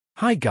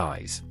Hi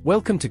guys,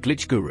 welcome to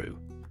Glitch Guru.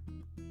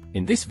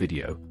 In this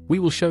video, we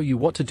will show you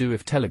what to do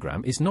if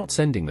Telegram is not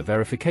sending the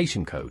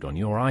verification code on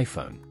your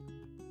iPhone.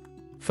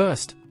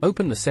 First,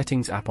 open the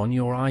Settings app on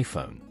your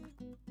iPhone.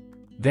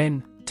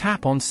 Then,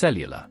 tap on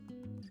Cellular.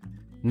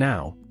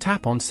 Now,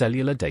 tap on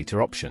Cellular Data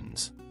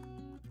Options.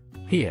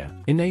 Here,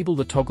 enable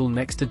the toggle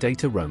next to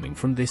Data Roaming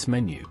from this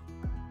menu.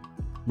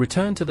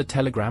 Return to the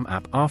Telegram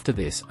app after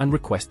this and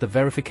request the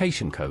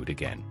verification code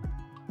again.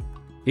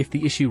 If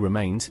the issue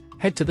remains,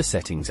 head to the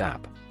Settings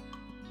app.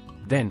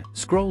 Then,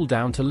 scroll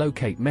down to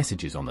locate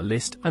messages on the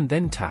list and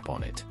then tap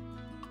on it.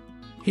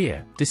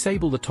 Here,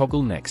 disable the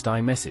toggle Next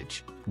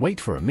iMessage,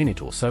 wait for a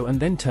minute or so and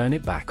then turn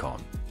it back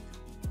on.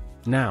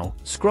 Now,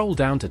 scroll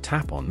down to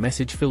tap on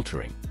Message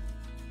Filtering.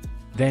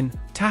 Then,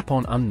 tap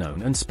on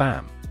Unknown and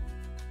Spam.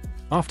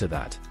 After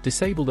that,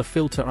 disable the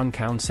Filter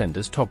Uncount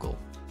Senders toggle.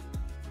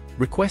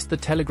 Request the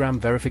Telegram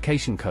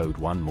verification code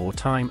one more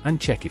time and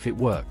check if it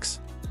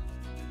works.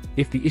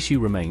 If the issue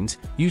remains,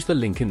 use the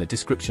link in the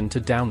description to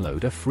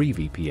download a free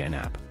VPN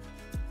app.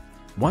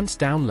 Once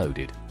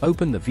downloaded,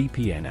 open the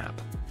VPN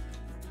app.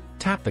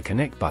 Tap the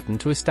Connect button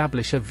to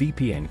establish a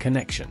VPN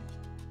connection.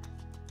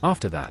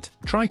 After that,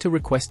 try to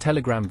request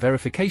Telegram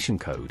verification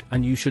code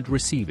and you should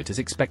receive it as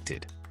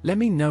expected. Let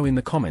me know in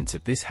the comments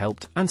if this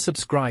helped and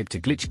subscribe to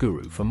Glitch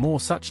Guru for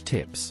more such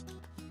tips.